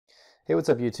Hey, what's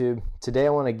up YouTube? Today I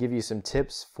want to give you some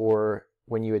tips for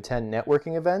when you attend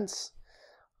networking events.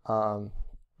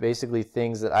 Basically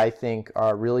things that I think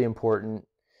are really important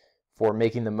for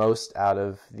making the most out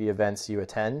of the events you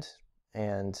attend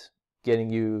and getting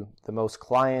you the most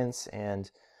clients and,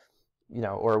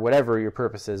 or whatever your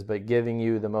purpose is, but giving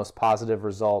you the most positive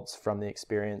results from the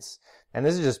experience. And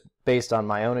this is just based on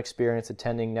my own experience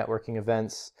attending networking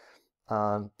events.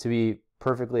 To be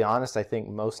perfectly honest, I think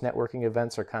most networking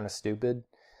events are kind of stupid,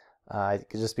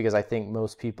 just because I think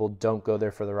most people don't go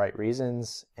there for the right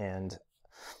reasons, and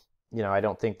I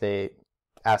don't think they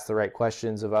ask the right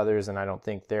questions of others, and I don't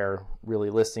think they're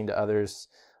really listening to others.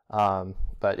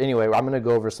 But anyway, I'm going to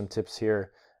go over some tips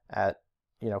here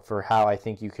for how I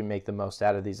think you can make the most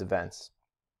out of these events.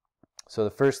 So the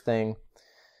first thing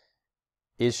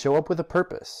is show up with a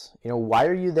purpose. Why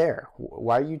are you there?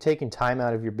 Why are you taking time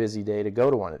out of your busy day to go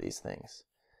to one of these things?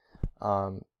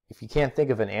 If you can't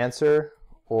think of an answer,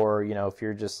 or if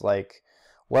you're just like,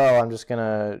 well, I'm just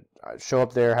gonna show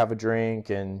up there, have a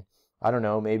drink, and I don't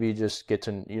know, maybe just get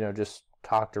to just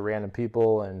talk to random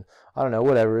people, and I don't know,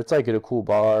 whatever. It's like at a cool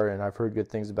bar, and I've heard good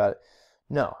things about it.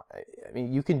 No, I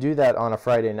mean, you can do that on a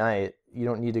Friday night. You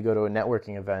don't need to go to a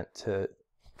networking event to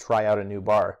try out a new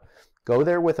bar. Go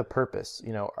there with a purpose.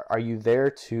 Are you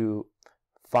there to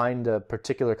find a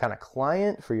particular kind of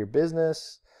client for your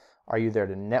business? Are you there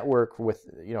to network with,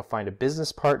 find a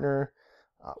business partner?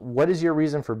 What is your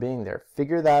reason for being there?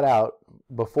 Figure that out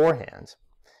beforehand,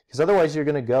 because otherwise you're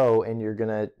going to go and you're going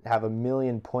to have a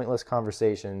million pointless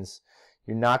conversations.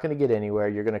 You're not going to get anywhere.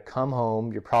 You're going to come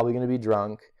home. You're probably going to be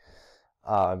drunk.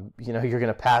 You're going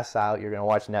to pass out. You're going to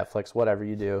watch Netflix, whatever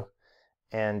you do,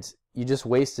 and you just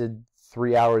wasted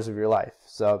 3 hours of your life.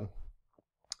 So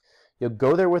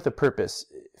go there with a purpose.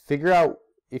 Figure out,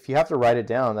 if you have to write it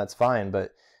down, that's fine,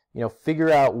 but figure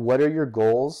out what are your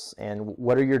goals and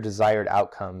what are your desired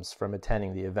outcomes from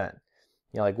attending the event.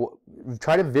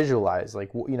 Try to visualize,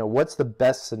 what's the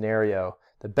best scenario,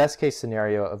 the best case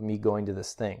scenario of me going to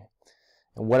this thing,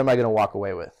 and what am I going to walk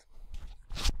away with?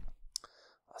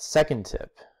 Second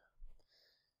tip,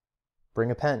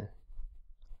 bring a pen.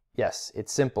 Yes,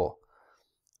 it's simple.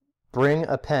 Bring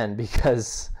a pen,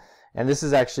 and this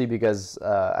is actually because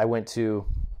I went to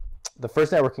the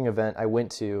first networking event I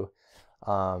went to,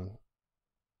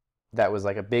 that was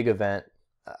like a big event.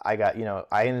 I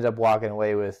ended up walking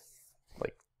away with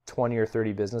like 20 or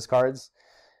 30 business cards,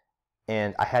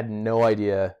 and I had no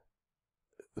idea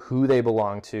who they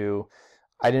belonged to.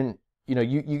 I didn't,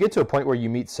 you get to a point where you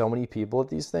meet so many people at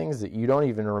these things that you don't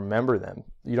even remember them.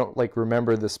 You don't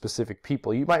remember the specific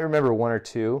people. You might remember one or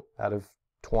two out of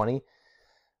 20,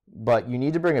 but you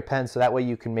need to bring a pen so that way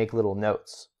you can make little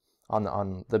notes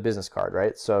on the business card,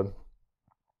 right? So,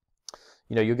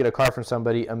 you get a card from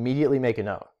somebody, immediately make a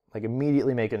note.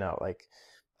 Immediately make a note.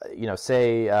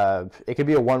 Say it could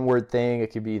be a one-word thing.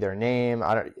 It could be their name.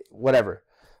 Whatever.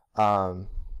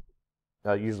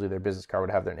 Usually their business card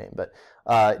would have their name, but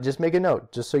just make a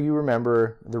note, just so you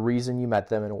remember the reason you met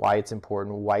them and why it's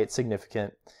important, why it's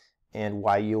significant, and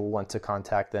why you'll want to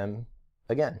contact them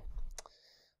again.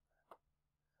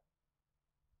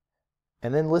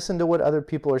 And then listen to what other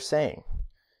people are saying.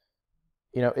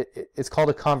 It's called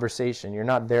a conversation. You're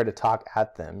not there to talk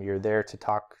at them. You're there to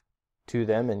talk to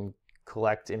them and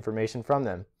collect information from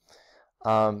them.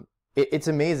 It's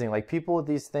amazing. People at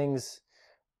these things,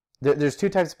 there's two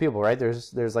types of people, right? There's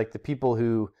the people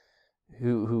who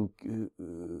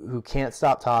can't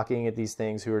stop talking at these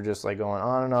things, who are just going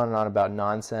on and on and on about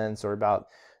nonsense, or about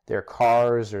their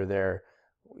cars, or their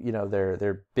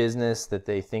business that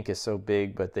they think is so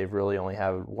big, but they've really only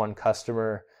have one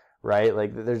customer, right?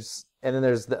 And then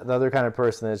there's the other kind of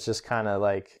person that's just kind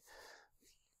of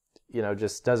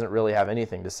just doesn't really have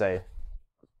anything to say.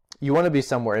 You want to be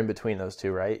somewhere in between those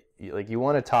two, right? You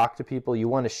want to talk to people, you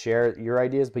want to share your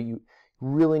ideas, but you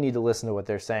really need to listen to what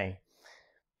they're saying,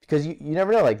 because you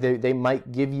never know. They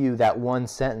might give you that one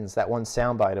sentence, that one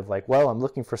soundbite of well, I'm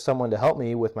looking for someone to help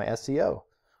me with my SEO.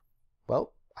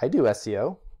 Well, I do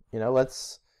SEO.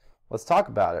 Let's talk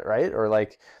about it, right? Or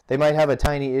they might have a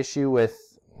tiny issue with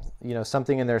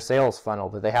something in their sales funnel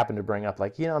that they happen to bring up.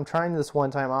 I'm trying this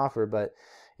one-time offer, but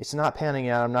it's not panning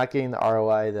out. I'm not getting the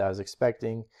ROI that I was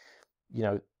expecting.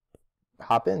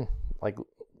 Hop in,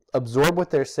 absorb what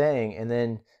they're saying, and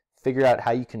then figure out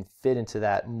how you can fit into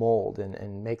that mold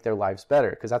and make their lives better,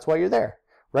 because that's why you're there,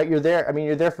 right? You're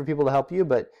there for people to help you,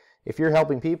 but if you're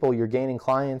helping people, you're gaining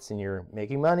clients and you're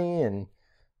making money, and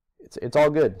it's all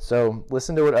good. So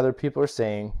listen to what other people are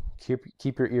saying.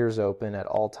 Keep your ears open at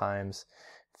all times.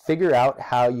 Figure out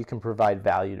how you can provide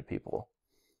value to people,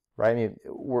 right? I mean,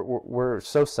 we're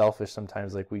so selfish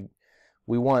sometimes.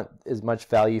 we want as much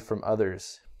value from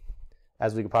others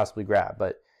as we could possibly grab,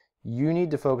 but you need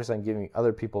to focus on giving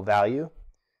other people value,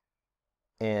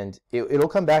 and it'll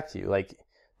come back to you. Like,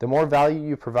 the more value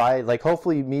you provide, like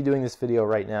hopefully me doing this video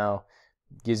right now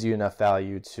gives you enough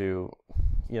value to,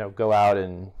 go out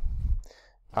and,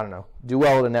 I don't know, do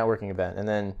well at a networking event, and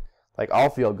then like I'll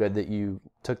feel good that you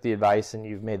took the advice and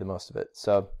you've made the most of it.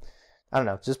 So I don't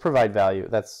know, just provide value.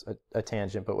 That's a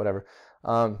tangent, but whatever.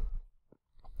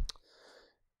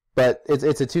 But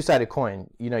it's a two-sided coin.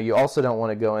 You also don't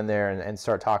want to go in there and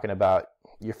start talking about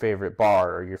your favorite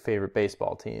bar or your favorite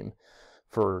baseball team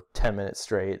for 10 minutes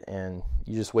straight, and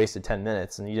you just wasted 10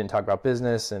 minutes and you didn't talk about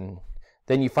business, and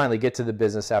then you finally get to the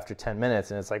business after 10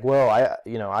 minutes and it's like, well, I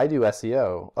do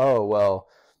SEO. Oh, well,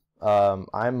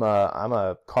 I'm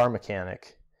a car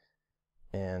mechanic,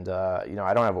 and I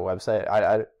don't have a website.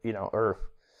 I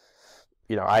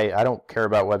don't care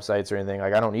about websites or anything.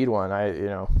 Like, I don't need one.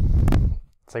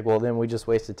 It's like, well, then we just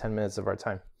wasted 10 minutes of our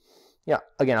time. Yeah,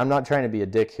 again, I'm not trying to be a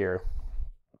dick here,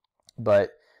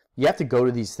 but you have to go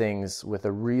to these things with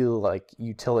a real like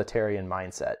utilitarian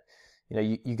mindset.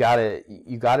 You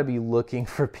gotta be looking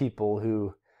for people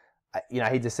who, I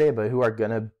hate to say it, but who are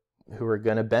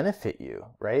gonna benefit you,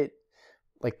 right?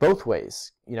 Like both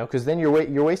ways, because then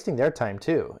you're wasting their time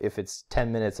too if it's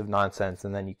 10 minutes of nonsense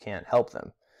and then you can't help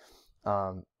them.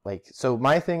 So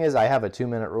my thing is, I have a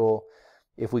 2-minute rule.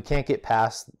 If we can't get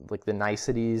past like the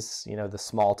niceties, the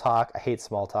small talk, I hate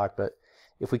small talk, but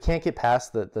if we can't get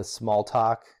past the small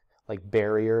talk like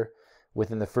barrier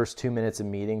within the first 2 minutes of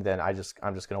meeting, then I'm just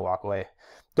gonna walk away.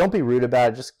 Don't be rude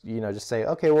about it. Just say,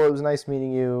 okay, well, it was nice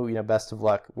meeting you. Best of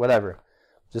luck, whatever.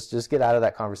 Just get out of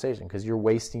that conversation, because you're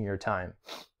wasting your time.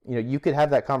 You could have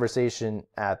that conversation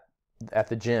at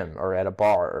the gym or at a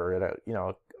bar or at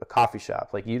a coffee shop.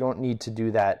 Like, you don't need to do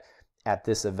that at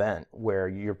this event where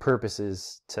your purpose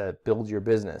is to build your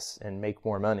business and make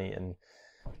more money, and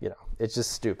it's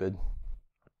just stupid.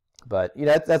 But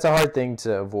that's a hard thing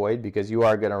to avoid, because you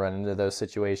are going to run into those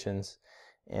situations.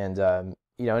 And and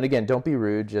again, don't be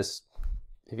rude. Just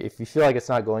if you feel like it's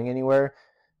not going anywhere,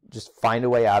 just find a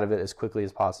way out of it as quickly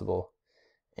as possible,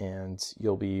 and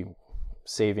you'll be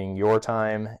saving your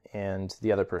time and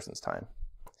the other person's time.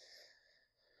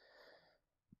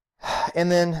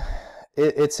 And then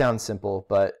it sounds simple,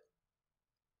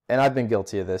 and I've been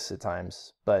guilty of this at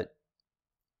times, but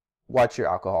watch your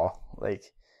alcohol.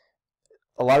 Like,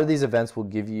 a lot of these events will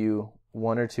give you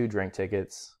 1 or 2 drink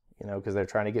tickets, because they're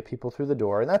trying to get people through the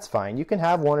door, and that's fine. You can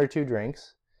have 1 or 2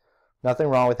 drinks. Nothing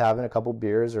wrong with having a couple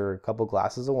beers or a couple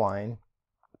glasses of wine,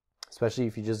 especially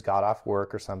if you just got off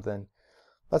work or something.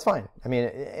 That's fine. I mean,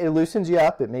 it loosens you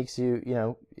up. It makes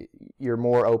you, you're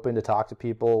more open to talk to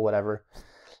people, whatever.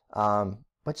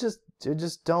 But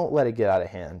just don't let it get out of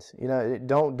hand.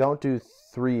 Don't do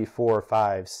 3, 4,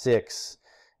 5, 6,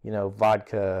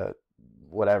 vodka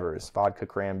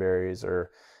cranberries or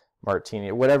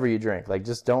martini, whatever you drink. Like,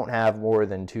 just don't have more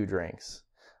than 2 drinks.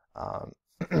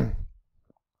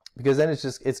 Because then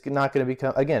it's not going to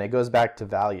become, again, it goes back to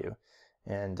value.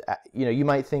 And, you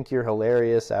might think you're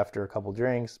hilarious after a couple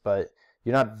drinks, but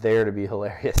you're not there to be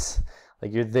hilarious.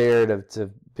 Like, you're there to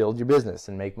build your business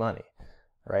and make money,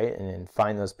 right? And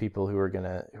find those people who are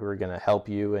gonna help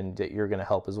you and that you're gonna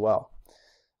help as well.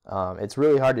 It's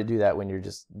really hard to do that when you're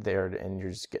just there and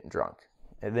you're just getting drunk.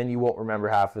 And then you won't remember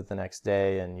half of it the next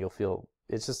day, and you'll feel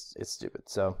it's stupid.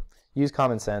 So use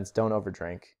common sense. Don't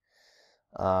overdrink.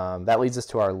 That leads us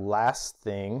to our last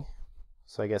thing.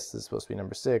 So I guess this is supposed to be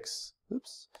number 6.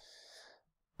 Oops.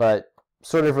 But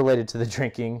sort of related to the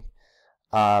drinking.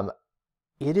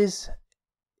 It's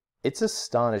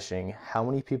astonishing how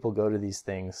many people go to these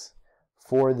things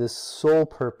for the sole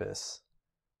purpose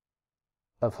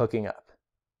of hooking up.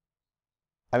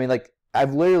 I mean, like,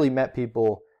 I've literally met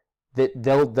people that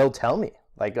they'll tell me,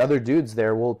 like, other dudes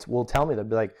there will tell me, they'll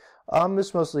be like, I'm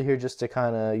just mostly here just to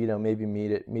kind of, maybe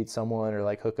meet someone or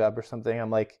like hook up or something. I'm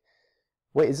like,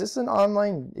 wait, is this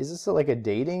like a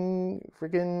dating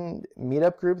freaking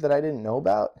meetup group that I didn't know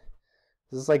about?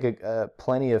 Is this like a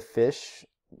Plenty of Fish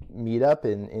meetup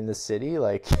in the city?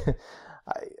 Like,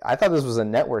 I thought this was a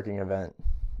networking event.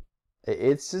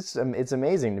 It's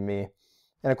amazing to me.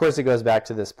 And of course it goes back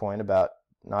to this point about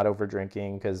not over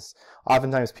drinking, because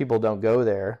oftentimes people don't go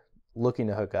there looking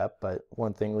to hook up, but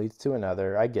one thing leads to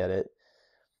another. I get it.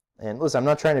 And listen, I'm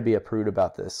not trying to be a prude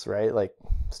about this, right? Like,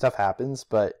 stuff happens,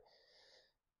 but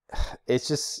it's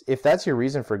just, if that's your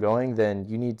reason for going, then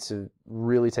you need to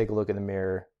really take a look in the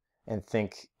mirror and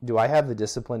think, do I have the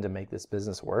discipline to make this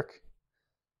business work?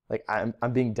 Like, I'm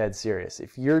being dead serious.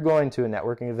 If you're going to a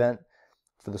networking event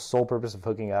for the sole purpose of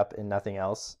hooking up and nothing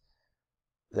else,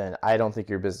 then I don't think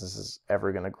your business is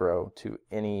ever going to grow to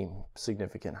any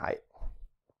significant height.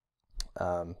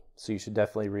 So you should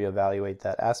definitely reevaluate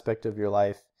that aspect of your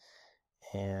life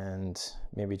and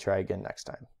maybe try again next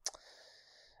time.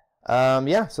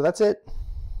 Yeah, so that's it.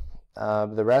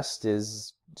 The rest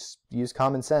is just use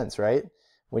common sense, right?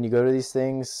 When you go to these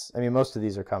things, I mean, most of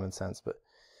these are common sense, but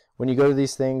when you go to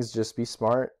these things, just be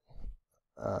smart.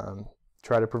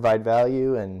 Try to provide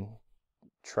value and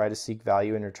try to seek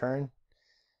value in return.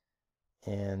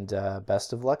 And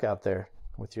best of luck out there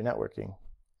with your networking.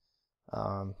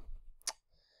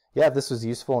 Yeah, if this was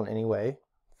useful in any way,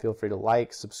 feel free to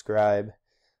like, subscribe.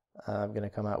 I'm going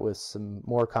to come out with some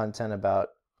more content about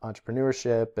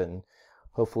entrepreneurship and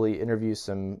hopefully interview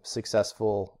some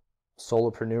successful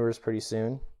solopreneurs pretty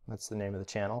soon. That's the name of the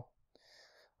channel,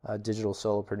 Digital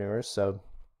Solopreneurs. So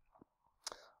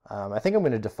I think I'm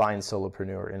going to define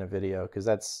solopreneur in a video, because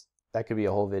that could be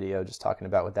a whole video just talking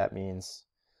about what that means.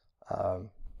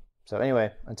 So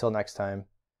anyway, until next time,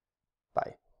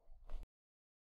 bye.